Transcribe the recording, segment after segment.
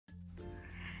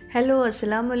Hello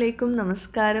അസ്സലാമു അലൈക്കും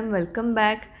നമസ്കാരം വെൽക്കം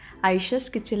ബാക്ക് ഐഷസ്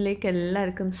കിച്ചണിലേക്ക്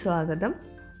എല്ലാവർക്കും സ്വാഗതം.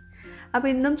 അപ്പോൾ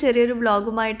ഇന്നും ചെറിയൊരു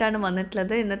വ്ളോഗുമായിട്ടാണ്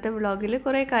വന്നിട്ടുള്ളത്. ഇന്നത്തെ വ്ളോഗിൽ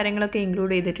കുറേ കാര്യങ്ങളൊക്കെ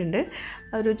ഇൻക്ലൂഡ് ചെയ്തിട്ടുണ്ട്.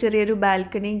 ഒരു ചെറിയൊരു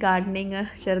ബാൽക്കണി ഗാർഡനിങ്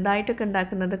ചെറുതായിട്ടൊക്കെ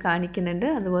ഉണ്ടാക്കുന്നത് കാണിക്കുന്നുണ്ട്.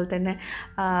 അതുപോലെ തന്നെ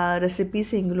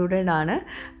റെസിപ്പീസ് ഇൻക്ലൂഡഡ് ആണ്.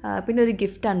 പിന്നെ ഒരു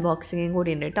ഗിഫ്റ്റ് അൺബോക്സിങ്ങും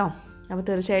കൂടി ഉണ്ട് കേട്ടോ. അപ്പോൾ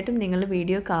തീർച്ചയായിട്ടും നിങ്ങൾ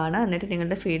വീഡിയോ കാണുക, എന്നിട്ട്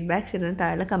നിങ്ങളുടെ ഫീഡ്ബാക്ക്സ് ഇതിന്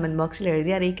താഴെ കമൻറ്റ് ബോക്സിൽ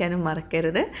എഴുതി അറിയിക്കാനും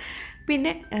മറക്കരുത്.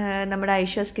 പിന്നെ നമ്മുടെ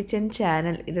ഐഷാസ് കിച്ചൺ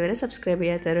ചാനൽ ഇതുവരെ സബ്സ്ക്രൈബ്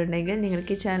ചെയ്യാത്തവരുണ്ടെങ്കിൽ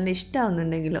നിങ്ങൾക്ക് ഈ ചാനൽ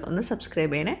ഇഷ്ടമാവുന്നുണ്ടെങ്കിൽ ഒന്ന്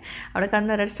സബ്സ്ക്രൈബ് ചെയ്യണേ. അവിടെ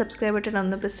കാണുന്ന റെഡ് സബ്സ്ക്രൈബ് ബട്ടൺ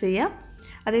ഒന്ന് പ്രസ് ചെയ്യാം.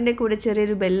 അതിൻ്റെ കൂടെ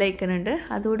ചെറിയൊരു ബെല്ലൈക്കൺ ഉണ്ട്,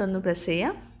 അതുകൂടെ ഒന്ന് പ്രസ്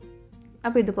ചെയ്യാം.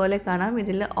 അപ്പോൾ ഇതുപോലെ കാണാം,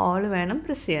 ഇതിൽ ഓൾ വേണം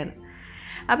പ്രസ് ചെയ്യാൻ.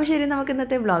 അപ്പോൾ ശരി, നമുക്ക്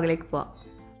ഇന്നത്തെ വ്ളോഗിലേക്ക് പോവാം.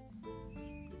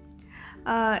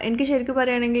 എനിക്ക് ശരിക്കും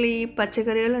പറയുകയാണെങ്കിൽ ഈ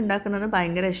പച്ചക്കറികൾ ഉണ്ടാക്കുന്നത്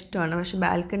ഭയങ്കര ഇഷ്ടമാണ്. പക്ഷേ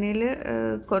ബാൽക്കണിയിൽ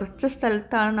കുറച്ച്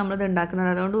സ്ഥലത്താണ് നമ്മളിത് ഉണ്ടാക്കുന്നത്,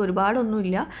 അതുകൊണ്ട്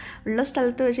ഒരുപാടൊന്നുമില്ല, ഉള്ള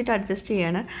സ്ഥലത്ത് വെച്ചിട്ട് അഡ്ജസ്റ്റ്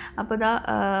ചെയ്യാണ്. അപ്പോൾ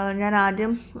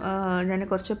ഞാൻ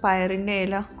കുറച്ച് പയറിൻ്റെ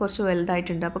ഇല കുറച്ച്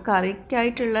വലുതായിട്ടുണ്ട്. അപ്പോൾ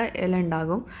കറിക്കായിട്ടുള്ള ഇല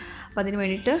ഉണ്ടാകും. അപ്പോൾ അതിന്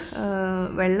വേണ്ടിയിട്ട്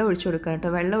വെള്ളം ഒഴിച്ചു കൊടുക്കണം കേട്ടോ.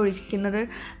 വെള്ളം ഒഴിക്കുന്നത്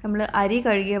നമ്മൾ അരി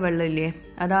കഴുകിയ വെള്ളമില്ലേ,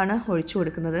 അതാണ് ഒഴിച്ചു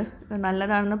കൊടുക്കുന്നത്.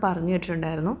 നല്ലതാണെന്ന് പറഞ്ഞു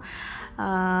കേട്ടിട്ടുണ്ടായിരുന്നു.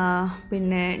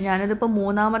 പിന്നെ ഞാനിതിപ്പോൾ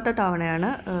 3ാമത്തെ തവണയാണ്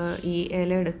ഈ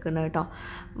ഇല എടുക്കുന്നത് കേട്ടോ.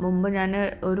 മുമ്പ് ഞാൻ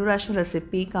ഒരു പ്രാവശ്യം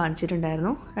റെസിപ്പി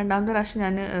കാണിച്ചിട്ടുണ്ടായിരുന്നു, 2ാമത്തെ പ്രാവശ്യം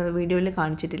ഞാൻ വീഡിയോയിൽ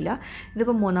കാണിച്ചിട്ടില്ല.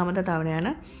 ഇതിപ്പോൾ 3ാമത്തെ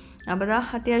തവണയാണ്. അപ്പോൾ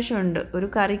അത്യാവശ്യമുണ്ട്, ഒരു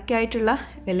കറിക്കായിട്ടുള്ള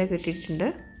ഇല കിട്ടിയിട്ടുണ്ട്.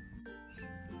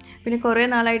 പിന്നെ കുറേ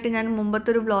നാളായിട്ട് ഞാൻ മുമ്പത്തെ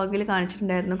ഒരു വ്ളോഗിൽ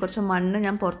കാണിച്ചിട്ടുണ്ടായിരുന്നു, കുറച്ച് മണ്ണ്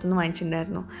ഞാൻ പുറത്തുനിന്ന്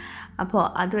വാങ്ങിച്ചിട്ടുണ്ടായിരുന്നു. അപ്പോൾ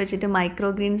അത് വെച്ചിട്ട് മൈക്രോ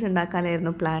ഗ്രീൻസ്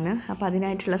ഉണ്ടാക്കാനായിരുന്നു പ്ലാന്. അപ്പോൾ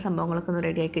അതിനായിട്ടുള്ള സംഭവങ്ങളൊക്കെ ഒന്ന്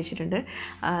റെഡിയാക്കി വെച്ചിട്ടുണ്ട്.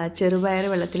 ചെറുപയർ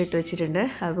വെള്ളത്തിലിട്ട് വെച്ചിട്ടുണ്ട്,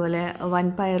 അതുപോലെ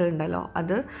വൻപയർ ഉണ്ടല്ലോ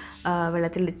അത്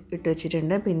വെള്ളത്തിൽ ഇട്ട്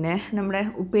വെച്ചിട്ടുണ്ട്. പിന്നെ നമ്മുടെ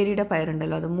ഉപ്പേരിയുടെ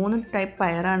പയറുണ്ടല്ലോ, അത് 3 ടൈപ്പ്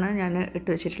പയറാണ് ഞാൻ ഇട്ട്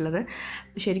വെച്ചിട്ടുള്ളത്.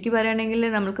 ശരിക്കും പറയുകയാണെങ്കിൽ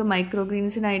നമുക്ക് മൈക്രോ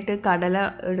ഗ്രീൻസിനായിട്ട് കടല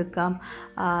എടുക്കാം,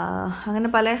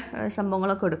 അങ്ങനെ പല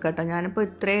സംഭവങ്ങളൊക്കെ എടുക്കാം കേട്ടോ. ഞാനിപ്പോൾ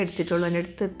ഇത്രയേ എടുത്തിട്ടുള്ളൂ, എൻ്റെ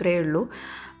അടുത്ത് ഇത്രയേ ഉള്ളൂ.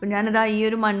 അപ്പോൾ ഞാനിതാ ഈ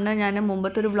ഒരു മണ്ണ് ഞാൻ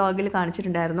മുമ്പത്തെ ഒരു വ്ളോഗിൽ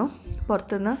കാണിച്ചിട്ടുണ്ടായിരുന്നു,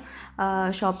 പുറത്തുനിന്ന്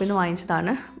ഷോപ്പിൽ നിന്ന്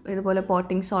വാങ്ങിച്ചതാണ്. ഇതുപോലെ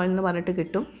പോട്ടിംഗ് സോയിൽ എന്ന് പറഞ്ഞിട്ട്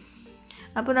കിട്ടും.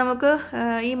 അപ്പോൾ നമുക്ക്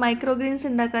ഈ മൈക്രോ ഗ്രീൻസ്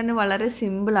ഉണ്ടാക്കാൻ വളരെ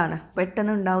സിമ്പിളാണ്,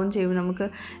 പെട്ടെന്ന് ഉണ്ടാവും ചെയ്യും. നമുക്ക്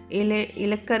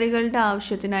ഇലക്കറികളുടെ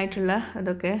ആവശ്യത്തിനായിട്ടുള്ള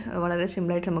അതൊക്കെ വളരെ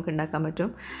സിമ്പിളായിട്ട് നമുക്ക് ഉണ്ടാക്കാൻ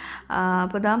പറ്റും.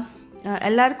 അപ്പോൾ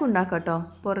എല്ലാവർക്കും ഉണ്ടാക്കാം കേട്ടോ.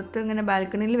 പുറത്ത് ഇങ്ങനെ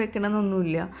ബാൽക്കണിയിൽ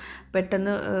വെക്കണമെന്നൊന്നുമില്ല,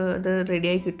 പെട്ടെന്ന് ഇത്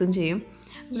റെഡിയായി കിട്ടും ചെയ്യും.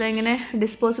 ഇങ്ങനെ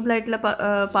ഡിസ്പോസിബിളായിട്ടുള്ള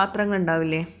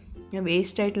പാത്രങ്ങളുണ്ടാവില്ലേ,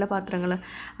 വേസ്റ്റായിട്ടുള്ള പാത്രങ്ങൾ,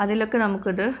 അതിലൊക്കെ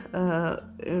നമുക്കിത്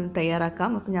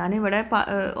തയ്യാറാക്കാം. അപ്പോൾ ഞാനിവിടെ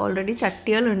ഓൾറെഡി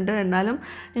ചട്ടികളുണ്ട്, എന്നാലും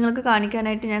നിങ്ങൾക്ക്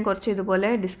കാണിക്കാനായിട്ട് ഞാൻ കുറച്ച്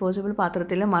ഇതുപോലെ ഡിസ്പോസിബിൾ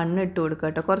പാത്രത്തിൽ മണ്ണ് ഇട്ട് കൊടുക്കുക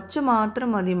കേട്ടോ. കുറച്ച്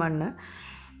മാത്രം മതി മണ്ണ്,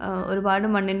 ഒരുപാട്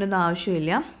മണ്ണിൻ്റെ ഒന്നും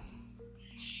ആവശ്യമില്ല.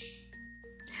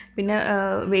 പിന്നെ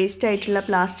വേസ്റ്റായിട്ടുള്ള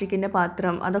പ്ലാസ്റ്റിക്കിൻ്റെ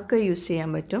പാത്രം അതൊക്കെ യൂസ് ചെയ്യാൻ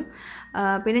പറ്റും.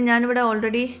 പിന്നെ ഞാനിവിടെ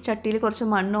ഓൾറെഡി ചട്ടിയിൽ കുറച്ച്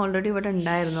മണ്ണ് ഓൾറെഡി ഇവിടെ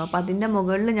ഉണ്ടായിരുന്നു. അപ്പോൾ അതിൻ്റെ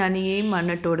മുകളിൽ ഞാൻ ഈ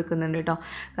മണ്ണിട്ട് കൊടുക്കുന്നുണ്ട് കേട്ടോ.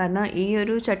 കാരണം ഈ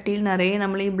ഒരു ചട്ടിയിൽ നിറയെ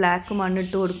നമ്മൾ ഈ ബ്ലാക്ക്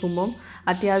മണ്ണിട്ട് കൊടുക്കുമ്പം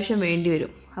അത്യാവശ്യം വേണ്ടി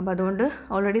വരും. അപ്പോൾ അതുകൊണ്ട്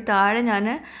ഓൾറെഡി താഴെ ഞാൻ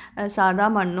സാധാ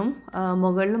മണ്ണും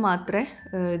മുകളിൽ മാത്രമേ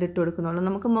ഇതിട്ട് കൊടുക്കുന്നുള്ളൂ.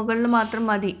 നമുക്ക് മുകളിൽ മാത്രം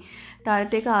മതി,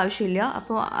 താഴത്തേക്ക് ആവശ്യമില്ല.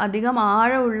 അപ്പോൾ അധികം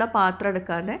ആഴമുള്ള പാത്രം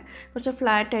എടുക്കാതെ കുറച്ച്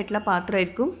ഫ്ലാറ്റ് ആയിട്ടുള്ള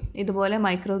പാത്രമായിരിക്കും ഇതുപോലെ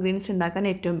മൈക്രോ ഗ്രീൻസ് ഉണ്ടാക്കാൻ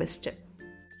ഏറ്റവും ബെസ്റ്റ്.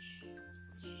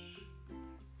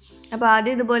 അപ്പോൾ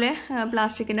ആദ്യം ഇതുപോലെ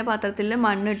പ്ലാസ്റ്റിക്കിൻ്റെ പാത്രത്തിൽ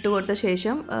മണ്ണ് ഇട്ട് കൊടുത്ത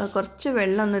ശേഷം കുറച്ച്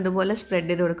വെള്ളം ഒന്ന് ഇതുപോലെ സ്പ്രെഡ്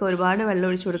ചെയ്ത് കൊടുക്കുക. ഒരുപാട് വെള്ളം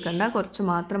ഒഴിച്ച് കൊടുക്കണ്ട, കുറച്ച്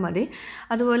മാത്രം മതി.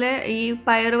 അതുപോലെ ഈ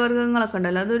പയറുവർഗ്ഗങ്ങളൊക്കെ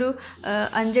ഉണ്ടല്ലോ, അതൊരു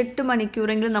 5-8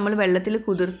 മണിക്കൂറെങ്കിലും നമ്മൾ വെള്ളത്തിൽ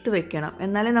കുതിർത്ത് വെക്കണം,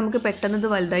 എന്നാലേ നമുക്ക് പെട്ടെന്ന് ഇത്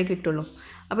വലുതായി കിട്ടുള്ളൂ.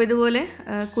 അപ്പോൾ ഇതുപോലെ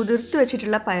കുതിർത്ത്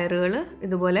വെച്ചിട്ടുള്ള പയറുകൾ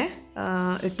ഇതുപോലെ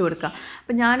ഇട്ട് കൊടുക്കുക.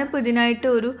 അപ്പോൾ ഞാനിപ്പോൾ ഇതിനായിട്ട്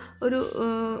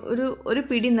ഒരു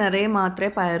പിടി നിറയെ മാത്രമേ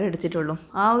പയർ എടുത്തിട്ടുള്ളൂ.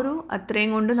 അത്രയും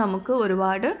കൊണ്ട് നമുക്ക്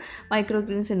ഒരുപാട് മൈക്രോ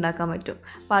ഗ്രീൻസ് ഉണ്ടാക്കാൻ പറ്റും.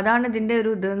 അപ്പോൾ അതാണ് ഇതിൻ്റെ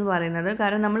ഒരു ഇതെന്ന് പറയുന്നത്.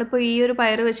 കാരണം നമ്മളിപ്പോൾ ഈ ഒരു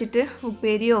പയർ വെച്ചിട്ട്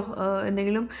ഉപ്പേരിയോ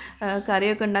എന്തെങ്കിലും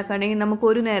കറിയൊക്കെ ഉണ്ടാക്കുകയാണെങ്കിൽ നമുക്ക്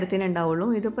ഒരു നേരത്തിനേ ഉണ്ടാവുള്ളൂ.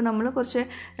 ഇതിപ്പോൾ നമ്മൾ കുറച്ച്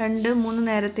 2-3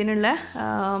 നേരത്തിനുള്ള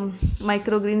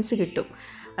മൈക്രോ ഗ്രീൻസ് കിട്ടും.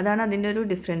 അതാണ് അതിൻ്റെ ഒരു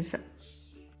ഡിഫറൻസ്.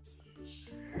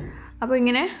 അപ്പോൾ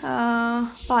ഇങ്ങനെ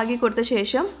പാകി കൊടുത്ത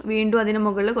ശേഷം വീണ്ടും അതിന്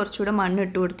മുകളിൽ കുറച്ചുകൂടെ മണ്ണ്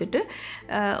ഇട്ട് കൊടുത്തിട്ട്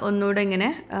ഒന്നുകൂടെ ഇങ്ങനെ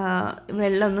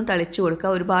വെള്ളം ഒന്ന് തളിച്ച് കൊടുക്കുക.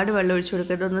 ഒരുപാട് വെള്ളം ഒഴിച്ച്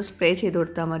കൊടുക്കുക, ഇതൊന്ന് സ്പ്രേ ചെയ്ത്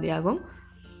കൊടുത്താൽ മതിയാകും.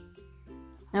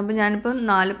 അപ്പോൾ ഞാനിപ്പോൾ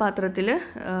 4 പാത്രത്തിൽ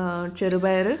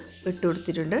ചെറുപയർ ഇട്ട്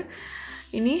കൊടുത്തിട്ടുണ്ട്.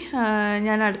 ഇനി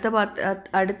ഞാൻ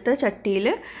അടുത്ത ചട്ടിയിൽ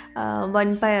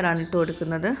വൻപയറാണ് ഇട്ട്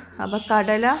കൊടുക്കുന്നത്. അപ്പോൾ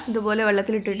കടല ഇതുപോലെ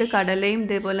വെള്ളത്തിലിട്ടിട്ട് കടലയും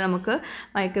ഇതേപോലെ നമുക്ക്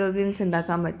മൈക്രോ ഗ്രീൻസ്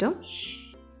ഉണ്ടാക്കാൻ പറ്റും.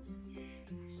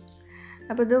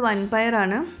 അപ്പോൾ ഇത്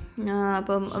വൻപയറാണ്.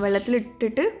 അപ്പം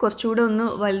വെള്ളത്തിലിട്ടിട്ട് കുറച്ചുകൂടെ ഒന്ന്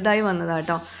വലുതായി വന്നതാണ്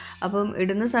കേട്ടോ. അപ്പം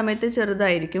ഇടുന്ന സമയത്ത്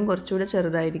ചെറുതായിരിക്കും, കുറച്ചുകൂടെ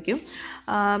ചെറുതായിരിക്കും.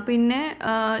 പിന്നെ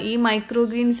ഈ മൈക്രോ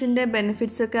ഗ്രീൻസിൻ്റെ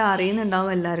ബെനിഫിറ്റ്സ് ഒക്കെ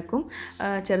അറിയുന്നുണ്ടാവും എല്ലാവർക്കും.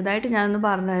 ചെറുതായിട്ട് ഞാനൊന്ന്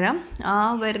പറഞ്ഞുതരാം.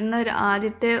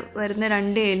 ആദ്യത്തെ വരുന്ന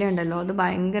 2 ഇല ഉണ്ടല്ലോ, അത്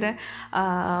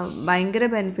ഭയങ്കര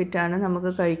ബെനിഫിറ്റാണ്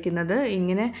നമുക്ക് കഴിക്കുന്നത്.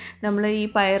 ഇങ്ങനെ നമ്മൾ ഈ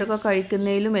പയറൊക്കെ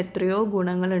കഴിക്കുന്നതിലും എത്രയോ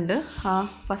ഗുണങ്ങളുണ്ട് ആ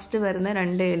ഫസ്റ്റ് വരുന്ന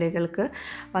 2 ഇലകൾക്ക്.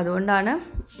 അതുകൊണ്ടാണ്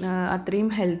അത്രയും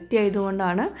ഹെൽത്തി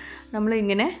ആയതുകൊണ്ടാണ്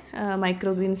നമ്മളിങ്ങനെ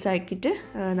മൈക്രോ ഗ്രീൻസ് ആക്കിയിട്ട്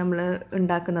നമ്മൾ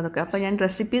ഉണ്ടാക്കുന്നതൊക്കെ. അപ്പോൾ ഞാൻ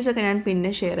റെസിപ്പീസൊക്കെ ഞാൻ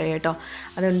പിന്നെ ഷെയർ ചെയ്യാം കേട്ടോ.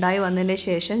 അതുണ്ടായി വന്നതിന്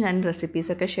ശേഷം ഞാൻ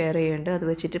റെസിപ്പീസൊക്കെ ഷെയർ ചെയ്യുന്നുണ്ട്. അത്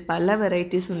വെച്ചിട്ട് പല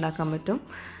വെറൈറ്റീസ് ഉണ്ടാക്കാൻ പറ്റും.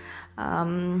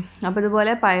 അപ്പോൾ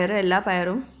ഇതുപോലെ എല്ലാ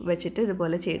പയറും വെച്ചിട്ട്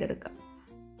ഇതുപോലെ ചെയ്തെടുക്കാം.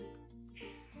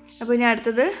 അപ്പോൾ ഇനി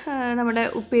അടുത്തത് നമ്മുടെ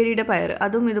ഉപ്പേരിയുടെ പയർ.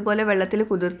 അതും ഇതുപോലെ വെള്ളത്തിൽ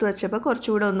കുതിർത്ത് വെച്ചപ്പോൾ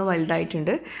കുറച്ചുകൂടെ ഒന്ന്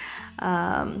വലുതായിട്ടുണ്ട്.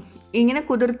 ഇങ്ങനെ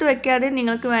കുതിർത്ത് വെക്കാതെ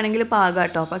നിങ്ങൾക്ക് വേണമെങ്കിൽ പാകാം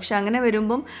കേട്ടോ. പക്ഷെ അങ്ങനെ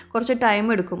വരുമ്പം കുറച്ച് ടൈം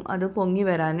എടുക്കും അത് പൊങ്ങി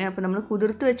വരാൻ. അപ്പോൾ നമ്മൾ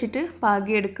കുതിർത്ത് വെച്ചിട്ട്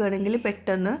പാകി എടുക്കുകയാണെങ്കിൽ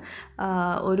പെട്ടെന്ന്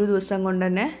ഒരു ദിവസം കൊണ്ട്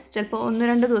തന്നെ, ചിലപ്പോൾ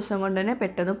 1-2 ദിവസം കൊണ്ട് തന്നെ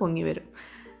പെട്ടെന്ന് പൊങ്ങി വരും.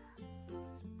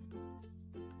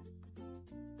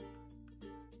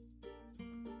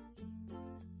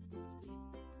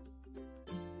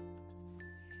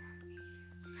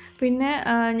 പിന്നെ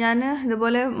ഞാൻ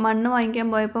ഇതുപോലെ മണ്ണ് വാങ്ങിക്കാൻ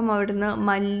പോയപ്പം അവിടുന്ന്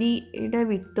മല്ലിയുടെ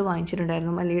വിത്ത്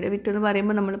വാങ്ങിച്ചിട്ടുണ്ടായിരുന്നു. മല്ലിയുടെ വിത്ത് എന്ന്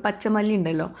പറയുമ്പോൾ നമ്മൾ പച്ചമല്ലി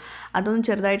ഉണ്ടല്ലോ, അതൊന്ന്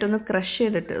ചെറുതായിട്ടൊന്ന് ക്രഷ്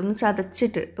ചെയ്തിട്ട് ഒന്ന്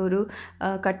ചതച്ചിട്ട് ഒരു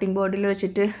കട്ടിംഗ് ബോർഡിൽ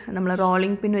വെച്ചിട്ട് നമ്മൾ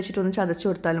റോളിംഗ് പിൻ വെച്ചിട്ട് ഒന്ന് ചതച്ച്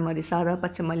കൊടുത്താലും മതി. സാധാ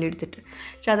പച്ചമല്ലി എടുത്തിട്ട്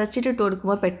ചതച്ചിട്ട് ഇട്ട്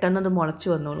കൊടുക്കുമ്പോൾ പെട്ടെന്ന് അത് മുളച്ച്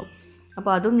വന്നോളും.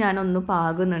 അപ്പോൾ അതും ഞാനൊന്ന്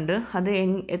പാകുന്നുണ്ട്. അത്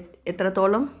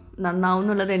എത്രത്തോളം നന്നാവും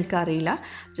എന്നുള്ളത് എനിക്കറിയില്ല.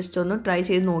 ജസ്റ്റ് ഒന്ന് ട്രൈ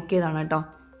ചെയ്ത് നോക്കിയതാണ് കേട്ടോ.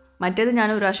 മറ്റേത് ഞാൻ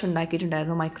ഒരു പ്രാവശ്യം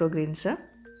ഉണ്ടാക്കിയിട്ടുണ്ടായിരുന്നു മൈക്രോ ഗ്രീൻസ്.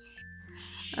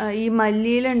 ഈ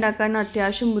മല്ലിയില ഉണ്ടാക്കാൻ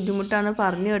അത്യാവശ്യം ബുദ്ധിമുട്ടാണെന്ന്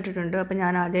പറഞ്ഞു കേട്ടിട്ടുണ്ട്. അപ്പോൾ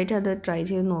ഞാൻ ആദ്യമായിട്ട് അത് ട്രൈ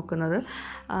ചെയ്ത് നോക്കുന്നത്.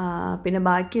 പിന്നെ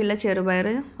ബാക്കിയുള്ള ചെറുപയർ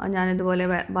ഞാനിതുപോലെ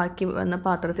ബാക്കി വന്ന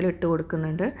പാത്രത്തിൽ ഇട്ട്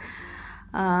കൊടുക്കുന്നുണ്ട്.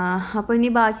 അപ്പോൾ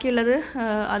ഇനി ബാക്കിയുള്ളത്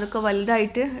അതൊക്കെ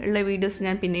വലുതായിട്ട് ഉള്ള വീഡിയോസ്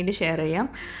ഞാൻ പിന്നീട് ഷെയർ ചെയ്യാം.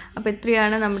 അപ്പോൾ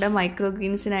ഇത്രയാണ് നമ്മുടെ മൈക്രോ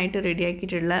ഗ്രീൻസിനായിട്ട്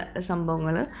റെഡിയാക്കിയിട്ടുള്ള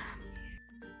സംഭവങ്ങൾ.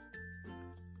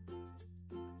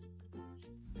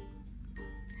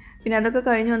 പിന്നെ അതൊക്കെ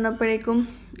കഴിഞ്ഞ് വന്നപ്പോഴേക്കും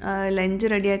ലഞ്ച്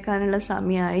റെഡിയാക്കാനുള്ള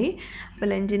സമയമായി. അപ്പോൾ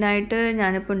ലഞ്ചിനായിട്ട്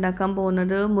ഞാനിപ്പോൾ ഉണ്ടാക്കാൻ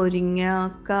പോകുന്നത്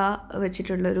മുരിങ്ങക്ക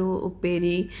വെച്ചിട്ടുള്ളൊരു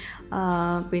ഉപ്പേരി,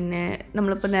 പിന്നെ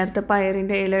നമ്മളിപ്പോൾ നേരത്തെ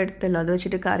പയറിൻ്റെ ഇല എടുത്തല്ലോ, അത്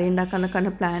വെച്ചിട്ട് കറി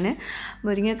ഉണ്ടാക്കാമെന്നൊക്കെയാണ് പ്ലാന്.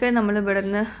 മുരിങ്ങക്ക നമ്മൾ ഇവിടെ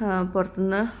നിന്ന്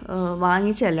പുറത്തുനിന്ന്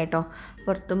വാങ്ങിച്ചല്ല കേട്ടോ,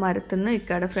 പുറത്ത് മരത്തുനിന്ന്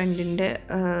ഇക്കയുടെ ഫ്രണ്ടിൻ്റെ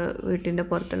വീട്ടിൻ്റെ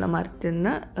പുറത്തുള്ള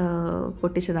മരത്തുനിന്ന്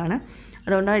പൊട്ടിച്ചതാണ്.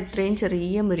 അതുകൊണ്ടാണ് ഇത്രയും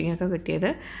ചെറിയ മുരിങ്ങക്ക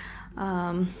കിട്ടിയത്.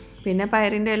 പിന്നെ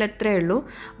പയറിൻ്റെ ഇല എത്രയേ ഉള്ളൂ.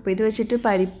 അപ്പോൾ ഇത് വെച്ചിട്ട്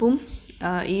പരിപ്പും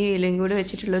ഈ ഇലയും കൂടി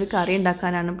വെച്ചിട്ടുള്ളൊരു കറി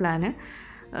ഉണ്ടാക്കാനാണ് പ്ലാന്.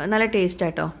 നല്ല ടേസ്റ്റ്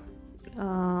ആട്ടോ.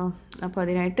 അപ്പോൾ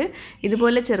അതിനായിട്ട്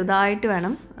ഇതുപോലെ ചെറുതായിട്ട്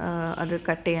വേണം അത്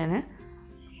കട്ട് ചെയ്യാൻ.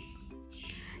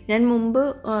 ഞാൻ മുമ്പ്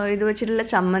ഇത് വെച്ചിട്ടുള്ള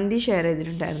ചമ്മന്തി ഷെയർ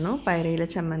ചെയ്തിട്ടുണ്ടായിരുന്നു, പയറിയില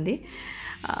ചമ്മന്തി.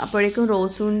 അപ്പോഴേക്കും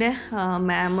റോസുവിൻ്റെ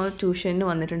മാം ട്യൂഷന്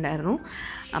വന്നിട്ടുണ്ടായിരുന്നു.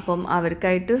 അപ്പം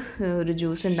അവർക്കായിട്ട് ഒരു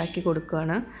ജ്യൂസ് ഉണ്ടാക്കി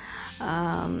കൊടുക്കുകയാണ്.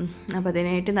 അപ്പോൾ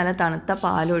അതിനായിട്ട് നല്ല തണുത്ത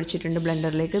പാലൊഴിച്ചിട്ടുണ്ട്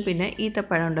ബ്ലെൻഡറിലേക്ക്. പിന്നെ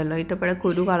ഈത്തപ്പഴം ഉണ്ടല്ലോ, ഈത്തപ്പഴം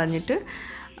കുരു കളഞ്ഞിട്ട്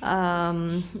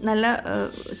നല്ല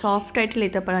സോഫ്റ്റായിട്ടുള്ള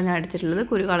ഈത്തപ്പഴം ഞാൻ എടുത്തിട്ടുള്ളത്.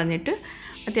 കുരു കളഞ്ഞിട്ട്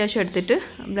അത്യാവശ്യം എടുത്തിട്ട്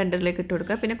ബ്ലെൻഡറിലേക്ക് ഇട്ട്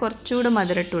കൊടുക്കുക. പിന്നെ കുറച്ചുകൂടെ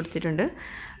മധുരം ഇട്ട് കൊടുത്തിട്ടുണ്ട്.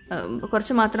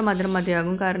 കുറച്ച് മാത്രം മധുരം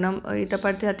മതിയാകും, കാരണം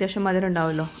ഈത്തപ്പഴത്തിൽ അത്യാവശ്യം മധുരം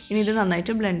ഉണ്ടാവുമല്ലോ. ഇനി ഇത്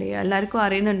നന്നായിട്ട് ബ്ലെൻഡ് ചെയ്യുക. എല്ലാവർക്കും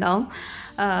അറിയുന്നുണ്ടാവും,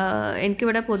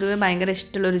 എനിക്കിവിടെ പൊതുവെ ഭയങ്കര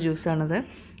ഇഷ്ടമുള്ളൊരു ജ്യൂസാണത്.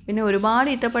 പിന്നെ ഒരുപാട്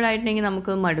ഈത്തപ്പഴമായിട്ടുണ്ടെങ്കിൽ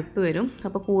നമുക്ക് മടുപ്പ് വരും.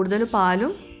 അപ്പോൾ കൂടുതൽ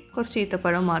പാലും കുറച്ച്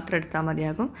ഈത്തപ്പഴം മാത്രം എടുത്താൽ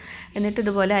മതിയാകും. എന്നിട്ട്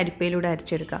ഇതുപോലെ അരിപ്പയിലൂടെ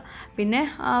അരിച്ചെടുക്കുക. പിന്നെ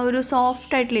ആ ഒരു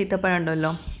സോഫ്റ്റായിട്ടുള്ള ഈത്തപ്പഴം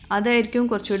ഉണ്ടല്ലോ, അതായിരിക്കും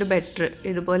കുറച്ചുകൂടി ബെറ്റർ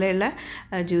ഇതുപോലെയുള്ള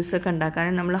ജ്യൂസൊക്കെ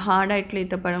ഉണ്ടാക്കാൻ. നമ്മൾ ഹാർഡായിട്ടുള്ള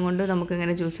ഈത്തപ്പഴം കൊണ്ട്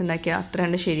നമുക്കിങ്ങനെ ജ്യൂസ് ഉണ്ടാക്കിയാൽ അത്ര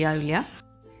കണ്ട് ശരിയാവില്ല.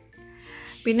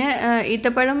 പിന്നെ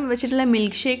ഈത്തപ്പഴം വെച്ചിട്ടുള്ള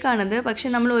മിൽക്ക് ഷേക്കാണിത്. പക്ഷെ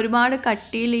നമ്മൾ ഒരുപാട്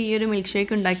കട്ടിയിൽ ഈ ഒരു മിൽക്ക്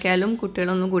ഷേക്ക് ഉണ്ടാക്കിയാലും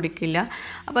കുട്ടികളൊന്നും കുടിക്കില്ല.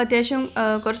 അപ്പോൾ അത്യാവശ്യം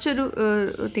കുറച്ചൊരു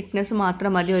തിക്നെസ്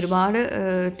മാത്രം മതി, ഒരുപാട്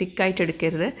തിക്കായിട്ട്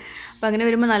എടുക്കരുത്. അപ്പോൾ അങ്ങനെ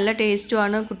വരുമ്പോൾ നല്ല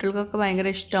ടേസ്റ്റുമാണ്, കുട്ടികൾക്കൊക്കെ ഭയങ്കര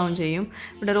ഇഷ്ടമാവും ചെയ്യും.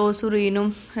 ഇവിടെ റിസാറീനും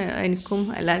എനിക്കും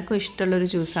എല്ലാവർക്കും ഇഷ്ടമുള്ളൊരു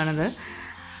ജ്യൂസാണിത്.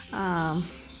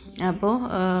 അപ്പോൾ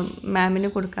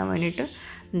മാമിന് കൊടുക്കാൻ വേണ്ടിയിട്ട്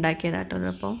ഉണ്ടാക്കിയതാട്ടോ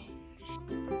അതപ്പോൾ.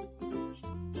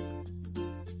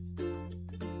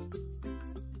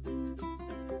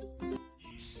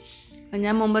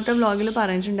 ഞാൻ മുമ്പത്തെ വ്ളോഗിൽ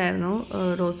പറഞ്ഞിട്ടുണ്ടായിരുന്നു,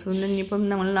 റോസുവിന് ഇനിയിപ്പം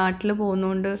നമ്മൾ നാട്ടിൽ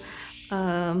പോകുന്നതുകൊണ്ട്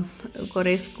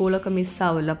കുറേ സ്കൂളൊക്കെ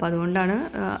മിസ്സാവുമല്ലോ. അപ്പോൾ അതുകൊണ്ടാണ്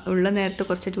ഉള്ള നേരത്തെ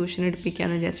കുറച്ച് ട്യൂഷൻ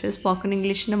എടുപ്പിക്കാമെന്ന് വിചാരിച്ചത്. സ്പോക്കൺ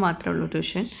ഇംഗ്ലീഷിന് മാത്രമേ ഉള്ളൂ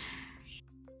ട്യൂഷൻ.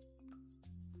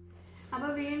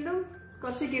 അപ്പോൾ വീണ്ടും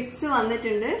കുറച്ച് ഗിഫ്റ്റ്സ്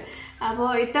വന്നിട്ടുണ്ട്. അപ്പോൾ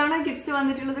ഇത്തവണ ഗിഫ്റ്റ്സ്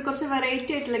വന്നിട്ടുള്ളത് കുറച്ച്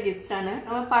വെറൈറ്റി ആയിട്ടുള്ള ഗിഫ്റ്റ്സ് ആണ്.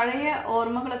 അപ്പോൾ പഴയ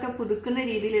ഓർമ്മകളൊക്കെ പുതുക്കുന്ന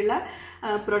രീതിയിലുള്ള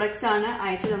പ്രൊഡക്ട്സ് ആണ്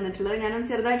അയച്ചു തന്നിട്ടുള്ളത്. ഞാനൊന്ന്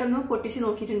ചെറുതായിട്ടൊന്ന് പൊട്ടിച്ച്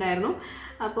നോക്കിയിട്ടുണ്ടായിരുന്നു.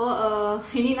 അപ്പോൾ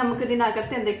ഇനി നമുക്ക് ഇതിൻ്റെ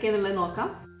അകത്ത് എന്തൊക്കെയാണെന്നുള്ളത് നോക്കാം.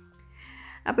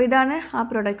 അപ്പോൾ ഇതാണ് ആ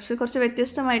പ്രൊഡക്ട്സ്. കുറച്ച്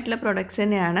വ്യത്യസ്തമായിട്ടുള്ള പ്രൊഡക്ട്സ്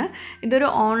തന്നെയാണ്. ഇതൊരു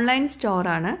ഓൺലൈൻ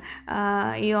സ്റ്റോറാണ്.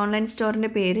 ഈ ഓൺലൈൻ സ്റ്റോറിൻ്റെ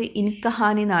പേര്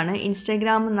ഇൻകഹാനി എന്നാണ്.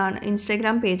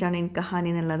 ഇൻസ്റ്റാഗ്രാം പേജാണ്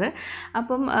ഇൻകഹാനി എന്നുള്ളത്.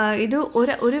 അപ്പം ഇത്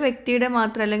ഒരു വ്യക്തിയുടെ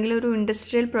മാത്രം അല്ലെങ്കിൽ ഒരു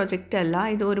ഇൻഡസ്ട്രിയൽ പ്രൊജക്റ്റ് അല്ല.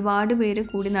 ഇത് ഒരുപാട് പേര്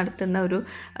കൂടി നടത്തുന്ന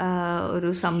ഒരു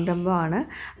സംരംഭമാണ്.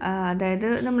 അതായത്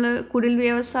നമ്മൾ കുടിൽ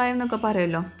വ്യവസായം എന്നൊക്കെ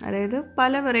പറയുമല്ലോ. അതായത്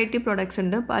പല വെറൈറ്റി പ്രൊഡക്ട്സ്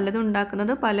ഉണ്ട്. പലതും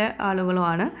ഉണ്ടാക്കുന്നത് പല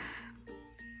ആളുകളുമാണ്.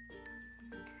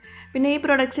 പിന്നെ ഈ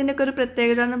പ്രൊഡക്ട്സിൻ്റെ ഒക്കെ ഒരു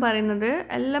പ്രത്യേകത എന്ന് പറയുന്നത്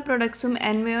എല്ലാ പ്രൊഡക്ട്സും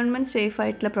എൻവയോൺമെൻറ്റ് സേഫ്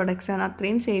ആയിട്ടുള്ള പ്രൊഡക്ട്സാണ്.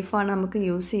 അത്രയും സേഫാണ് നമുക്ക്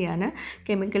യൂസ് ചെയ്യാൻ.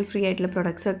 കെമിക്കൽ ഫ്രീ ആയിട്ടുള്ള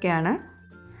പ്രൊഡക്ട്സൊക്കെയാണ്.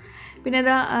 പിന്നെ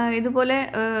ഇതുപോലെ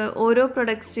ഓരോ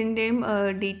പ്രൊഡക്ട്സിൻ്റെയും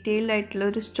ഡീറ്റെയിൽഡ് ആയിട്ടുള്ള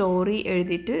ഒരു സ്റ്റോറി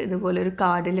എഴുതിയിട്ട് ഇതുപോലെ ഒരു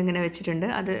കാർഡിൽ ഇങ്ങനെ വെച്ചിട്ടുണ്ട്.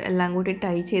 അത് എല്ലാം കൂടി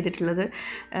ടൈ ചെയ്തിട്ടുള്ളത്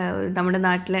നമ്മുടെ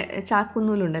നാട്ടിലെ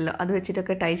ചാക്കുന്നൂലുണ്ടല്ലോ, അത്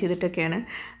വെച്ചിട്ടൊക്കെ ടൈ ചെയ്തിട്ടൊക്കെയാണ്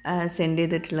സെൻഡ്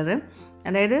ചെയ്തിട്ടുള്ളത്.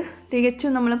 അതായത്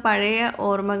തികച്ചും നമ്മൾ പഴയ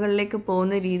ഓർമ്മകളിലേക്ക്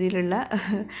പോകുന്ന രീതിയിലുള്ള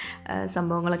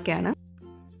സംഭവങ്ങളൊക്കെയാണ്.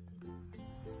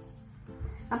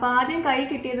 അപ്പോൾ ആദ്യം കൈ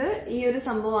കിട്ടിയത് ഈ ഒരു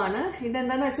സംഭവമാണ്.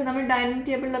 ഇതെന്താണെന്ന് വെച്ചാൽ നമ്മൾ ഡൈനിങ്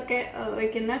ടേബിളിലൊക്കെ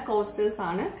വയ്ക്കുന്ന കോസ്റ്റേഴ്സ്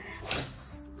ആണ്.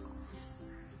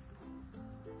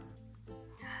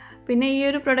 പിന്നെ ഈ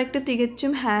ഒരു പ്രൊഡക്റ്റ്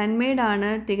തികച്ചും ഹാൻഡ് മെയ്ഡ് ആണ്,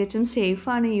 തികച്ചും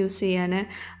സേഫാണ് യൂസ് ചെയ്യാൻ.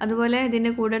 അതുപോലെ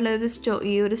ഇതിൻ്റെ കൂടെയുള്ള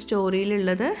ഈ ഒരു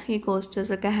സ്റ്റോറിയിലുള്ളത് ഈ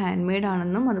കോസ്റ്റേഴ്സൊക്കെ ഹാൻഡ് മെയ്ഡ്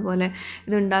ആണെന്നും അതുപോലെ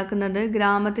ഇതുണ്ടാക്കുന്നത്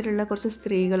ഗ്രാമത്തിലുള്ള കുറച്ച്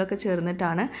സ്ത്രീകളൊക്കെ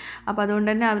ചേർന്നിട്ടാണ്. അപ്പോൾ അതുകൊണ്ട്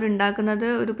തന്നെ അവരുണ്ടാക്കുന്നത്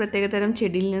ഒരു പ്രത്യേകതരം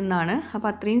ചെടിയിൽ നിന്നാണ്. അപ്പോൾ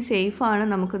അത്രയും സേഫാണ്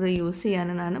നമുക്കിത് യൂസ്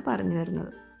ചെയ്യാനെന്നാണ് പറഞ്ഞു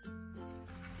വരുന്നത്.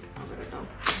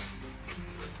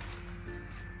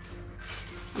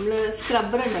 നമ്മൾ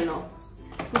സ്ക്രബ്ബർ ഉണ്ടല്ലോ,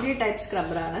 പുതിയ ടൈപ്പ്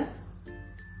സ്ക്രബ്ബറാണ്.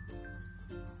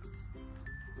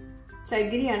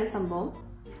 ചകിരിയാണ് സംഭവം.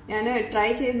 ഞാൻ ട്രൈ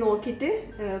ചെയ്ത് നോക്കിയിട്ട്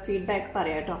ഫീഡ്ബാക്ക്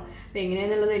പറയാം കേട്ടോ. അപ്പോൾ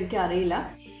എങ്ങനെയാണെന്നുള്ളത് എനിക്കറിയില്ല.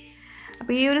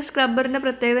 അപ്പോൾ ഈ ഒരു സ്ക്രബ്ബറിൻ്റെ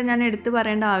പ്രത്യേകത ഞാൻ എടുത്തു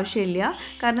പറയേണ്ട ആവശ്യമില്ല.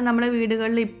 കാരണം നമ്മുടെ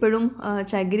വീടുകളിൽ ഇപ്പോഴും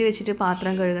ചകിരി വെച്ചിട്ട്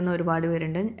പാത്രം കഴുകുന്ന ഒരുപാട്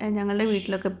പേരുണ്ട്. ഞങ്ങളുടെ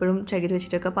വീട്ടിലൊക്കെ എപ്പോഴും ചകിരി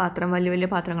വെച്ചിട്ടൊക്കെ വലിയ വലിയ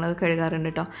പാത്രങ്ങളൊക്കെ കഴുകാറുണ്ട്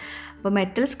കേട്ടോ. അപ്പോൾ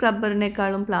മെറ്റൽ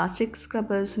സ്ക്രബ്ബറിനേക്കാളും പ്ലാസ്റ്റിക്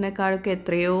സ്ക്രബ്ബേഴ്സിനേക്കാളൊക്കെ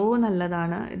എത്രയോ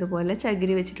നല്ലതാണ് ഇതുപോലെ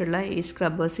ചകിരി വെച്ചിട്ടുള്ള ഈ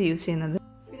സ്ക്രബ്ബേഴ്സ് യൂസ് ചെയ്യുന്നത്.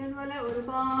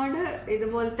 ഒരുപാട്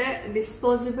ഇതുപോലത്തെ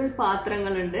ഡിസ്പോസിബിൾ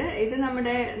പാത്രങ്ങളുണ്ട്. ഇത്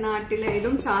നമ്മുടെ നാട്ടിലെ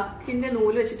ഇതും ചാക്കിന്റെ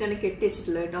നൂല് വെച്ചിട്ടാണ് കെട്ടി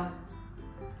വെച്ചിട്ടുള്ളത് കേട്ടോ.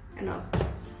 എന്നോ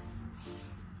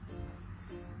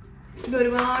ഇത്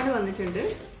ഒരുപാട് വന്നിട്ടുണ്ട്.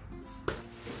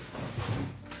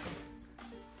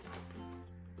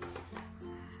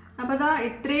 അപ്പൊ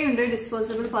ഇത്രയുണ്ട്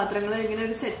ഡിസ്പോസിബിൾ പാത്രങ്ങൾ. ഇങ്ങനെ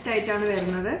ഒരു സെറ്റായിട്ടാണ്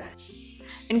വരുന്നത്.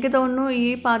 എനിക്ക് തോന്നുന്നു ഈ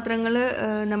പാത്രങ്ങൾ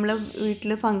നമ്മളെ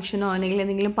വീട്ടിൽ ഫംഗ്ഷനോ അല്ലെങ്കിൽ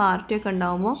എന്തെങ്കിലും പാർട്ടിയൊക്കെ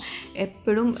ഉണ്ടാകുമ്പോൾ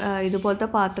എപ്പോഴും ഇതുപോലത്തെ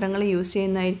പാത്രങ്ങൾ യൂസ്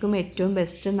ചെയ്യുന്നതായിരിക്കും ഏറ്റവും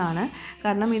ബെസ്റ്റ് എന്നാണ്.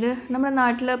 കാരണം ഇത് നമ്മുടെ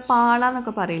നാട്ടിൽ പാള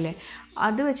എന്നൊക്കെ പറയില്ലേ,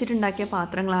 അത് വെച്ചിട്ടുണ്ടാക്കിയ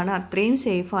പാത്രങ്ങളാണ്. അത്രയും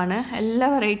സേഫാണ്. എല്ലാ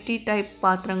വെറൈറ്റി ടൈപ്പ്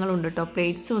പാത്രങ്ങളും ഉണ്ട് കേട്ടോ.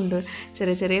 പ്ലേറ്റ്സും ഉണ്ട്,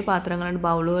 ചെറിയ ചെറിയ പാത്രങ്ങളുണ്ട്,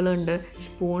 ബൗളുകളുണ്ട്,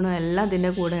 സ്പൂണ് എല്ലാം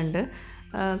അതിൻ്റെ കൂടെ ഉണ്ട്.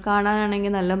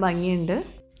 കാണാനാണെങ്കിൽ നല്ല ഭംഗിയുണ്ട്.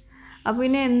 അപ്പോൾ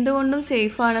പിന്നെ എന്തുകൊണ്ടും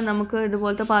സേഫാണ് നമുക്ക്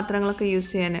ഇതുപോലത്തെ പാത്രങ്ങളൊക്കെ യൂസ്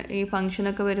ചെയ്യാൻ. ഈ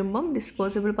ഫംഗ്ഷനൊക്കെ വരുമ്പം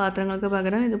ഡിസ്പോസിബിൾ പാത്രങ്ങൾക്ക്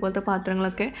പകരം ഇതുപോലത്തെ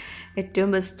പാത്രങ്ങളൊക്കെ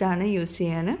ഏറ്റവും ബെസ്റ്റാണ് യൂസ്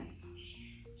ചെയ്യാൻ.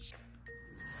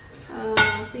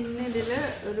 പിന്നെ ഇതിൽ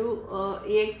ഒരു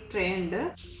എഗ് ട്രേ ഉണ്ട്.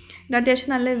 ഇത്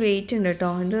അത്യാവശ്യം നല്ല വെയിറ്റ് ഉണ്ട്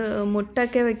കേട്ടോ. ഇത്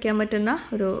മുട്ടൊക്കെ വെക്കാൻ പറ്റുന്ന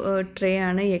ഒരു ട്രേ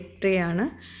ആണ്, എഗ് ട്രേ ആണ്.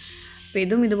 അപ്പോൾ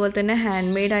ഇതും ഇതുപോലെ തന്നെ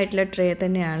ഹാൻഡ് മെയ്ഡ് ആയിട്ടുള്ള ട്രേ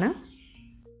തന്നെയാണ്.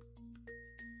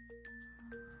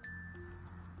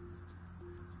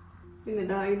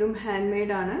 പിന്നെ ഇതും ഹാൻഡ്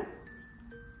മെയ്ഡ് ആണ്.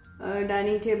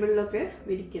 ഡൈനിങ് ടേബിളിലൊക്കെ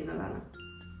വിരിക്കുന്നതാണ്.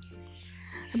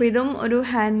 അപ്പോൾ ഇതും ഒരു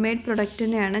ഹാൻഡ് മെയ്ഡ് പ്രൊഡക്റ്റ്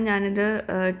തന്നെയാണ്. ഞാനിത്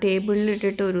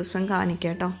ടേബിളിലിട്ടിട്ട് ഒരു ദിവസം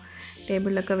കാണിക്കാം കേട്ടോ.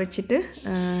 ടേബിളിലൊക്കെ വെച്ചിട്ട്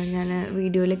ഞാൻ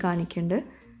വീഡിയോയിൽ കാണിക്കുന്നുണ്ട്.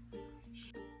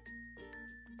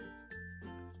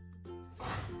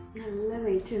 നല്ല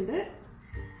വെയിറ്റ് ഉണ്ട്.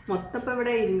 മൊത്തം ഇപ്പോൾ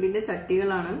ഇവിടെ ഇരുമ്പിൻ്റെ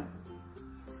ചട്ടികളാണ്.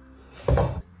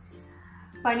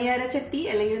 പണിയാര ചട്ടി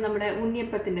അല്ലെങ്കിൽ നമ്മുടെ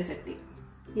ഉണ്ണിയപ്പത്തിൻ്റെ ചട്ടി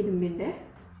ഇരുമ്പിൻ്റെ.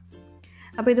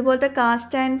 അപ്പോൾ ഇതുപോലത്തെ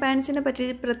കാസ്റ്റ് ആൻഡ് പാൻസിനെ പറ്റി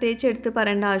പ്രത്യേകിച്ച് എടുത്ത്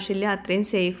പറയേണ്ട ആവശ്യമില്ല. അത്രയും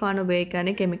സേഫാണ് ഉപയോഗിക്കാൻ,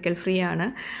 കെമിക്കൽ ഫ്രീ ആണ്.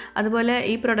 അതുപോലെ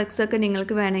ഈ പ്രൊഡക്ട്സൊക്കെ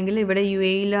നിങ്ങൾക്ക് വേണമെങ്കിൽ ഇവിടെ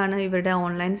UAE ഇവരുടെ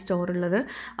ഓൺലൈൻ സ്റ്റോർ ഉള്ളത്.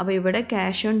 അപ്പോൾ ഇവിടെ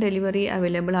ക്യാഷ് ഓൺ ഡെലിവറി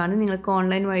അവൈലബിൾ ആണ്. നിങ്ങൾക്ക്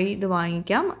ഓൺലൈൻ വഴി ഇത്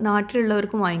വാങ്ങിക്കാം.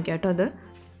 നാട്ടിലുള്ളവർക്കും വാങ്ങിക്കാം കേട്ടോ അത്.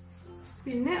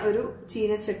 പിന്നെ ഒരു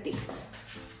ചീനച്ചട്ടി.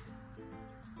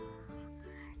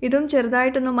 ഇതും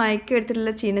ചെറുതായിട്ടൊന്ന് മയക്കി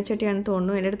എടുത്തിട്ടുള്ള ചീനച്ചട്ടിയാണെന്ന്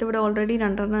തോന്നുന്നു. എൻ്റെ അടുത്ത് ഇവിടെ ഓൾറെഡി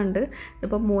 2 ഉണ്ട്.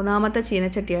 ഇതിപ്പോൾ 3ാമത്തെ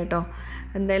ചീനച്ചട്ടിയാണ് കേട്ടോ.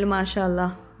 എന്തായാലും മാഷാ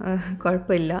അല്ലാഹ്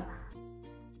കുഴപ്പമില്ല.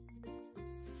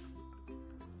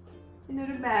 പിന്നെ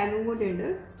ഒരു ബാഗും കൂടി ഉണ്ട്.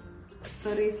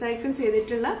 റീസൈക്കിൾ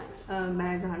ചെയ്തിട്ടുള്ള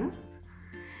ബാഗാണ്.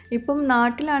 ഇപ്പം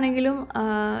നാട്ടിലാണെങ്കിലും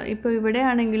ഇപ്പോൾ ഇവിടെ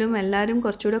ആണെങ്കിലും എല്ലാവരും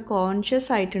കുറച്ചുകൂടെ കോൺഷ്യസ്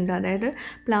ആയിട്ടുണ്ട്. അതായത്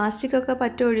പ്ലാസ്റ്റിക്കൊക്കെ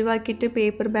പറ്റ ഒഴിവാക്കിയിട്ട്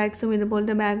പേപ്പർ ബാഗ്സും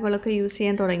ഇതുപോലത്തെ ബാഗുകളൊക്കെ യൂസ്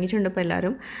ചെയ്യാൻ തുടങ്ങിയിട്ടുണ്ട് ഇപ്പോൾ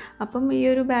എല്ലാവരും. അപ്പം ഈ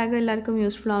ഒരു ബാഗ് എല്ലാവർക്കും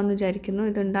യൂസ്ഫുൾ ആവുമെന്ന് വിചാരിക്കുന്നു.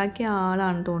 ഇതുണ്ടാക്കിയ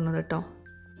ആളാണെന്ന് തോന്നുന്നത് കേട്ടോ.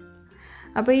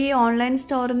 അപ്പോൾ ഈ ഓൺലൈൻ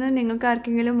സ്റ്റോറിൽ നിന്ന് നിങ്ങൾക്ക്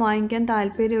ആർക്കെങ്കിലും വാങ്ങിക്കാൻ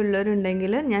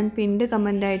താല്പര്യമുള്ളവരുണ്ടെങ്കിൽ ഞാൻ പിൻഡ്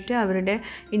കമൻ്റായിട്ട് അവരുടെ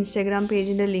ഇൻസ്റ്റാഗ്രാം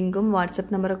പേജിൻ്റെ ലിങ്കും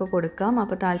വാട്സപ്പ് നമ്പറൊക്കെ കൊടുക്കാം.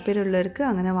 അപ്പോൾ താല്പര്യമുള്ളവർക്ക്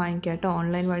അങ്ങനെ വാങ്ങിക്കാം കേട്ടോ.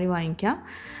 ഓൺലൈൻ വഴി വാങ്ങിക്കാം.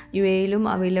 UAEയിലും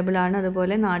അവൈലബിൾ ആണ്.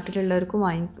 അതുപോലെ നാട്ടിലുള്ളവർക്കും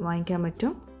വാങ്ങിക്കാൻ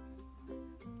പറ്റും.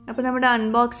 അപ്പോൾ നമ്മുടെ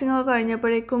അൺബോക്സിംഗ് ഒക്കെ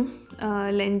കഴിഞ്ഞപ്പോഴേക്കും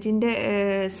ലഞ്ചിൻ്റെ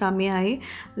സമയമായി.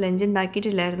 ലഞ്ച്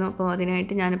ഉണ്ടാക്കിയിട്ടില്ലായിരുന്നു. അപ്പോൾ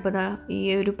അതിനായിട്ട് ഞാനിപ്പോൾ ഈ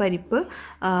ഒരു പരിപ്പ്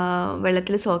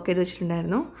വെള്ളത്തിൽ സോക്ക് ചെയ്ത്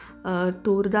വെച്ചിട്ടുണ്ടായിരുന്നു.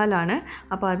 തൂർദാലാണ്.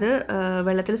 അപ്പോൾ അത്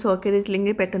വെള്ളത്തിൽ സോക്ക്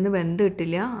ചെയ്തിട്ടില്ലെങ്കിൽ പെട്ടെന്ന് വെന്ത്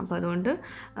കിട്ടില്ല. അപ്പോൾ അതുകൊണ്ട്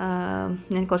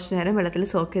ഞാൻ കുറച്ച് നേരം വെള്ളത്തിൽ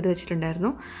സോക്ക് ചെയ്ത്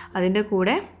വെച്ചിട്ടുണ്ടായിരുന്നു. അതിൻ്റെ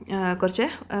കൂടെ കുറച്ച്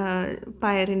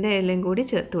പയറിൻ്റെ ഇലയും കൂടി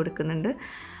ചേർത്ത് കൊടുക്കുന്നുണ്ട്.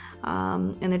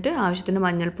 എന്നിട്ട് ആവശ്യത്തിന്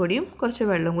മഞ്ഞൾപ്പൊടിയും കുറച്ച്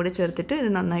വെള്ളവും കൂടി ചേർത്തിട്ട് ഇത്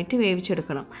നന്നായിട്ട്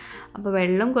വേവിച്ചെടുക്കണം. അപ്പോൾ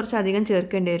വെള്ളം കുറച്ച് അധികം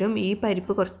ചേർക്കേണ്ടി വരും. ഈ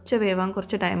പരിപ്പ് കുറച്ച് വേവാൻ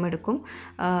കുറച്ച് ടൈം എടുക്കും.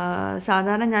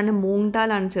 സാധാരണ ഞാൻ മൂങ്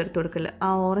ദാലാണ് ചേർത്ത് കൊടുക്കൽ. ആ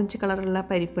ഓറഞ്ച് കളറുള്ള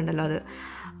പരിപ്പുണ്ടല്ലോ അത്.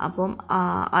 അപ്പം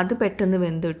അത് പെട്ടെന്ന്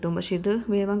വെന്ത് കിട്ടും. പക്ഷേ ഇത്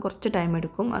വേവാൻ കുറച്ച് ടൈം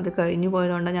എടുക്കും. അത് കഴിഞ്ഞു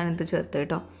പോയതുകൊണ്ടാണ് ഞാനിത് ചേർത്ത്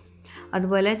കേട്ടോ.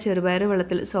 അതുപോലെ ചെറുപയർ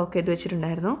വെള്ളത്തിൽ സോക്ക് ചെയ്ത്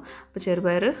വെച്ചിട്ടുണ്ടായിരുന്നു. അപ്പോൾ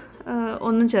ചെറുപയർ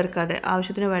ഒന്നും ചേർക്കാതെ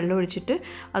ആവശ്യത്തിന് വെള്ളം ഒഴിച്ചിട്ട്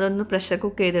അതൊന്ന് പ്രഷർ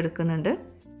കുക്ക് ചെയ്തെടുക്കുന്നുണ്ട്.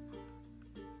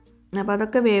 അപ്പോൾ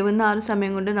അതൊക്കെ വേവുന്ന ആ ഒരു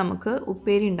സമയം കൊണ്ട് നമുക്ക്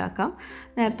ഉപ്പേരി ഉണ്ടാക്കാം.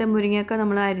 നേരത്തെ മുരിങ്ങയൊക്കെ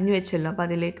നമ്മൾ അരിഞ്ഞു വെച്ചല്ലോ.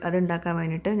 അപ്പോൾ അത് ഉണ്ടാക്കാൻ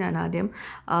വേണ്ടിയിട്ട് ഞാൻ ആദ്യം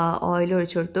ഓയിൽ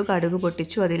ഒഴിച്ചു കൊടുത്തു, കടുക്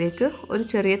പൊട്ടിച്ചു. അതിലേക്ക് ഒരു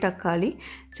ചെറിയ തക്കാളി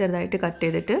ചെറുതായിട്ട് കട്ട്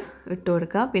ചെയ്തിട്ട് ഇട്ട്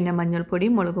കൊടുക്കുക. പിന്നെ മഞ്ഞൾപ്പൊടി,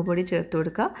 മുളക് പൊടി ചേർത്ത്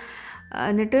കൊടുക്കുക.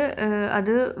 എന്നിട്ട്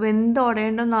അത്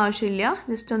വെന്തുടയേണ്ടൊന്നും ആവശ്യമില്ല.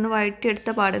 ജസ്റ്റ് ഒന്ന്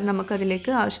വഴറ്റിയെടുത്ത പാടിൽ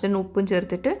നമുക്കതിലേക്ക് ആവശ്യത്തിന് ഉപ്പും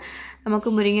ചേർത്തിട്ട് നമുക്ക്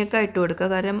മുരിങ്ങക്ക ഇട്ട് കൊടുക്കുക.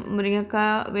 കാരണം മുരിങ്ങക്ക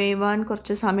വേവാൻ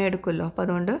കുറച്ച് സമയം എടുക്കുമല്ലോ. അപ്പോൾ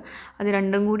അതുകൊണ്ട് അത്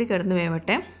രണ്ടും കൂടി കിടന്ന്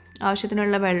വേവട്ടെ.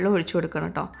 ആവശ്യത്തിനുള്ള വെള്ളം ഒഴിച്ചു കൊടുക്കണം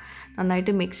കേട്ടോ.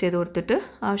 നന്നായിട്ട് മിക്സ് ചെയ്ത് കൊടുത്തിട്ട്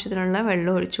ആവശ്യത്തിനുള്ള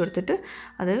വെള്ളം ഒഴിച്ചു കൊടുത്തിട്ട്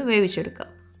അത് വേവിച്ചെടുക്കുക.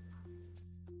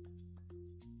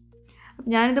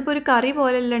 ഞാനിതിപ്പോൾ ഒരു കറി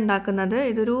പോലെയല്ല ഉണ്ടാക്കുന്നത്.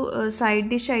 ഇതൊരു സൈഡ്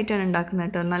ഡിഷായിട്ടാണ് ഉണ്ടാക്കുന്നത്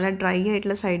കേട്ടോ. നല്ല ഡ്രൈ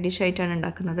ആയിട്ടുള്ള സൈഡ് ഡിഷായിട്ടാണ്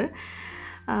ഉണ്ടാക്കുന്നത്.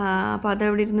 അപ്പോൾ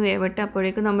അതെവിടെ ഇരുന്ന് വേവട്ടെ.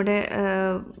 അപ്പോഴേക്കും നമ്മുടെ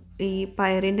ഈ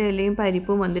പയറിൻ്റെ ഇലയും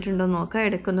പരിപ്പും വന്നിട്ടുണ്ടോ എന്ന് നോക്കുക.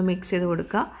 ഇടയ്ക്കൊന്ന് മിക്സ് ചെയ്ത്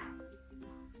കൊടുക്കുക.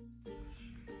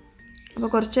 അപ്പോൾ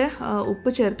കുറച്ച് ഉപ്പ്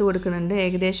ചേർത്ത് കൊടുക്കുന്നുണ്ട്.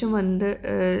 ഏകദേശം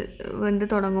വെന്ത്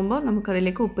തുടങ്ങുമ്പോൾ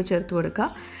നമുക്കതിലേക്ക് ഉപ്പ് ചേർത്ത് കൊടുക്കുക.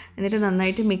 എന്നിട്ട്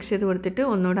നന്നായിട്ട് മിക്സ് ചെയ്ത് കൊടുത്തിട്ട്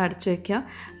ഒന്നുകൂടെ അടച്ചു വയ്ക്കുക.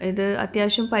 ഇത്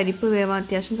അത്യാവശ്യം പരിപ്പ് വേവാൻ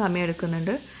അത്യാവശ്യം സമയം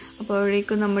എടുക്കുന്നുണ്ട്.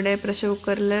 അപ്പോഴേക്കും നമ്മുടെ പ്രഷർ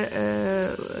കുക്കറിൽ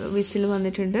വിസിൽ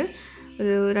വന്നിട്ടുണ്ട്.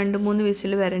 ഒരു 2-3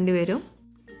 വിസിൽ വരേണ്ടി വരും.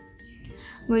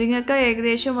 മുരിങ്ങക്ക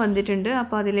ഏകദേശം വന്നിട്ടുണ്ട്.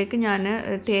 അപ്പോൾ അതിലേക്ക് ഞാൻ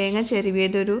തേങ്ങ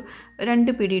ചെരുവിയതൊരു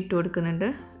 2 പിടി ഇട്ട് കൊടുക്കുന്നുണ്ട്.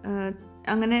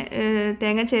 അങ്ങനെ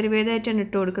തേങ്ങ ചെരുവേതായിട്ടാണ്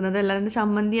ഇട്ട് കൊടുക്കുന്നത്. അല്ലാതെ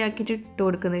ചമ്മന്തി ആക്കിയിട്ട് ഇട്ട്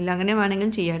കൊടുക്കുന്നില്ല. അങ്ങനെ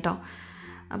വേണമെങ്കിലും ചെയ്യാം കേട്ടോ.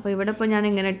 അപ്പോൾ ഇവിടെ ഇപ്പോൾ ഞാൻ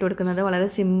ഇങ്ങനെ ഇട്ട് കൊടുക്കുന്നത് വളരെ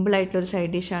സിമ്പിളായിട്ടുള്ളൊരു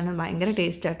സൈഡ് ഡിഷാണ്. ഭയങ്കര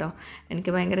ടേസ്റ്റ് കേട്ടോ.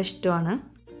 എനിക്ക് ഭയങ്കര ഇഷ്ടമാണ്.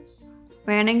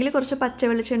 വേണമെങ്കിൽ കുറച്ച് പച്ച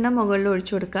വെളിച്ചെണ്ണ മുകളിൽ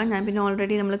ഒഴിച്ചു കൊടുക്കാം. ഞാൻ പിന്നെ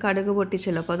ഓൾറെഡി നമ്മൾ കടുക്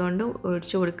പൊട്ടിച്ചല്ലോ. അപ്പോൾ അതുകൊണ്ട്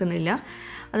ഒഴിച്ചു കൊടുക്കുന്നില്ല.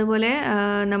 അതുപോലെ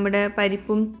നമ്മുടെ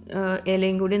പരിപ്പും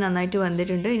ഇലയും കൂടി നന്നായിട്ട്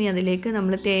വന്നിട്ടുണ്ട്. ഇനി അതിലേക്ക്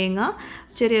നമ്മൾ തേങ്ങ,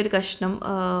 ചെറിയൊരു കഷ്ണം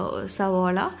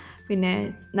സവോള, പിന്നെ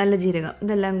നല്ല ജീരകം,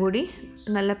 ഇതെല്ലാം കൂടി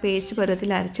നല്ല പേസ്റ്റ് പരുവത്തിൽ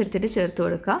അരച്ചെടുത്തിട്ട് ചേർത്ത്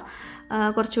കൊടുക്കുക.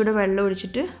 കുറച്ചുകൂടെ വെള്ളം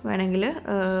ഒഴിച്ചിട്ട് വേണമെങ്കിൽ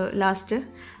ലാസ്റ്റ്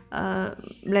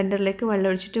ബ്ലെൻഡറിലേക്ക് വെള്ളം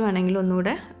ഒഴിച്ചിട്ട് വേണമെങ്കിൽ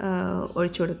ഒന്നുകൂടെ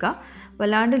ഒഴിച്ചു കൊടുക്കുക.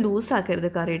 വല്ലാണ്ട് ലൂസാക്കരുത്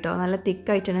കറി കേട്ടോ. നല്ല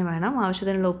തിക്കായിട്ട് തന്നെ വേണം.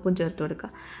 ആവശ്യത്തിനുള്ള ഉപ്പും ചേർത്ത് കൊടുക്കുക.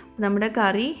 നമ്മുടെ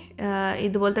കറി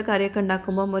ഇതുപോലത്തെ കറിയൊക്കെ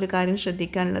ഉണ്ടാക്കുമ്പം ഒരു കാര്യം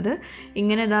ശ്രദ്ധിക്കാനുള്ളത്,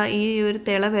 ഇങ്ങനെ ഈ ഒരു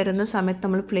തിള വരുന്ന സമയത്ത്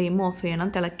നമ്മൾ ഫ്ലെയിം ഓഫ്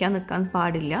ചെയ്യണം. തിളയ്ക്കാൻ നിൽക്കാൻ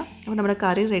പാടില്ല. അപ്പോൾ നമ്മുടെ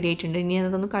കറി റെഡി ആയിട്ടുണ്ട്. ഇനി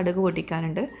അതൊന്ന് കടുക്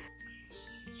പൊട്ടിക്കാനുണ്ട്.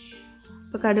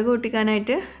 അപ്പോൾ കടുക്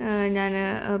പൊട്ടിക്കാനായിട്ട് ഞാൻ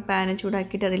പാന്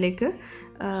ചൂടാക്കിയിട്ട് അതിലേക്ക്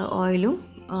ഓയിലും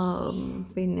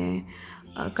പിന്നെ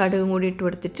കടുകും കൂടി ഇട്ട്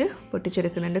കൊടുത്തിട്ട്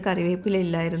പൊട്ടിച്ചെടുക്കുന്നുണ്ട്. കറിവേപ്പില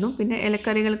ഇല്ലായിരുന്നു. പിന്നെ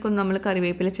ഇലക്കറികൾക്കൊന്നും നമ്മൾ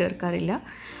കറിവേപ്പില ചേർക്കാറില്ല.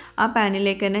 ആ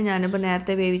പാനിലേക്ക് തന്നെ ഞാനിപ്പോൾ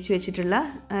നേരത്തെ വേവിച്ച് വെച്ചിട്ടുള്ള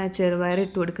ചെറുപയർ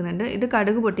ഇട്ട് കൊടുക്കുന്നുണ്ട്. ഇത്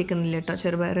കടുക് പൊട്ടിക്കുന്നില്ല കേട്ടോ,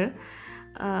 ചെറുപയർ.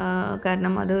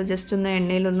 കാരണം അത് ജസ്റ്റ് ഒന്ന്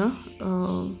എണ്ണയിലൊന്ന്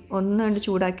കണ്ട്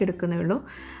ചൂടാക്കി എടുക്കുന്നേ ഉള്ളൂ.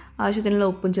 ആവശ്യത്തിനുള്ള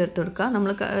ഉപ്പും ചേർത്ത് കൊടുക്കുക.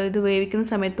 നമ്മൾ ഇത് വേവിക്കുന്ന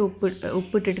സമയത്ത്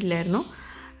ഉപ്പിട്ടിട്ടില്ലായിരുന്നു.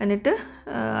 എന്നിട്ട്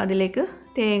അതിലേക്ക്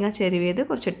തേങ്ങ ചെരുവിയത്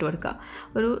കുറച്ചിട്ട് കൊടുക്കുക.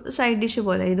 ഒരു സൈഡ് ഡിഷ്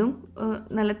പോലെ, ഇതും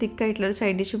നല്ല തിക്കായിട്ടുള്ളൊരു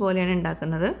സൈഡ് ഡിഷ് പോലെയാണ്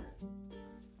ഉണ്ടാക്കുന്നത്.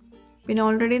 പിന്നെ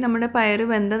ഓൾറെഡി നമ്മുടെ പയർ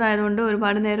വെന്തതായതുകൊണ്ട്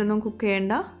ഒരുപാട് നേരമൊന്നും കുക്ക്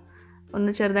ചെയ്യേണ്ട.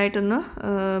 ഒന്ന് ചെറുതായിട്ടൊന്ന്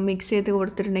മിക്സ് ചെയ്ത്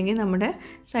കൊടുത്തിട്ടുണ്ടെങ്കിൽ നമ്മുടെ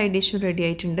സൈഡ് ഡിഷും റെഡി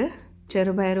ആയിട്ടുണ്ട്.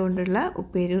 ചെറുപയർ കൊണ്ടുള്ള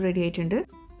ഉപ്പേരിയും റെഡി ആയിട്ടുണ്ട്.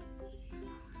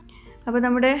 അപ്പോൾ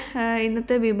നമ്മുടെ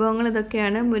ഇന്നത്തെ വിഭവങ്ങൾ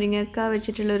ഇതൊക്കെയാണ്. മുരിങ്ങക്ക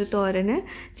വെച്ചിട്ടുള്ളൊരു തോരന്,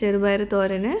 ചെറുപയർ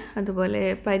തോരന്, അതുപോലെ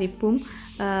പരിപ്പും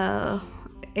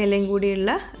ഇലയും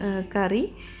കൂടിയുള്ള കറി,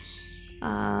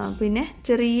 പിന്നെ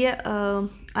ചെറിയ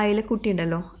അയലക്കുട്ടി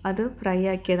ഉണ്ടല്ലോ, അത് ഫ്രൈ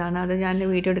ആക്കിയതാണ്. അത് ഞാൻ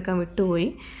വീഡിയോ എടുക്കാൻ വിട്ടുപോയി.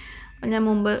 ഞാൻ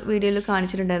മുമ്പ് വീഡിയോയിൽ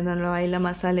കാണിച്ചിട്ടുണ്ടായിരുന്നല്ലോ അയല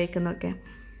മസാലയ്ക്കെന്നൊക്കെ.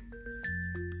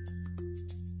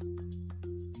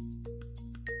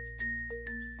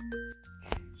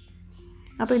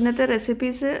 അപ്പോൾ ഇന്നത്തെ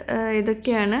റെസിപ്പീസ്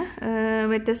ഇതൊക്കെയാണ്.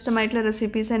 വ്യത്യസ്തമായിട്ടുള്ള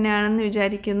റെസിപ്പീസ് തന്നെയാണെന്ന്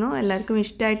വിചാരിക്കുന്നു. എല്ലാവർക്കും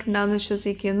ഇഷ്ടമായിട്ടുണ്ടാവുമെന്ന്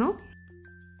വിശ്വസിക്കുന്നു.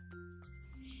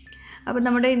 അപ്പോൾ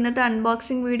നമ്മുടെ ഇന്നത്തെ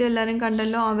അൺബോക്സിങ് വീഡിയോ എല്ലാവരും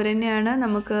കണ്ടല്ലോ. അവർ തന്നെയാണ്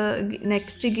നമുക്ക്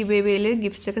നെക്സ്റ്റ് ഗിവ് എവേയിൽ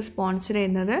ഗിഫ്റ്റ്സൊക്കെ സ്പോൺസർ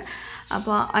ചെയ്യുന്നത്.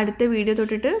 അപ്പോൾ അടുത്ത വീഡിയോ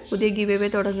തൊട്ടിട്ട് പുതിയ ഗിവ് എവേ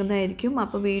തുടങ്ങുന്നതായിരിക്കും.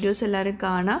 അപ്പോൾ വീഡിയോസ് എല്ലാവരും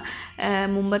കാണാം.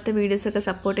 മുമ്പത്തെ വീഡിയോസൊക്കെ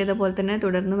സപ്പോർട്ട് ചെയ്ത പോലെ തന്നെ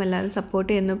തുടർന്നും എല്ലാവരും സപ്പോർട്ട്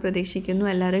ചെയ്യുന്നു പ്രതീക്ഷിക്കുന്നു.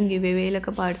 എല്ലാവരും ഗിവ്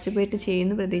എവേയിലൊക്കെ പാർട്ടിസിപ്പേറ്റ്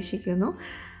ചെയ്യുന്നു പ്രതീക്ഷിക്കുന്നു.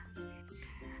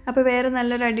 അപ്പോൾ വേറെ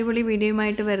നല്ലൊരു അടിപൊളി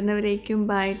വീഡിയോയുമായിട്ട് വരുന്നവരേക്കും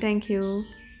ബൈ. Thank you.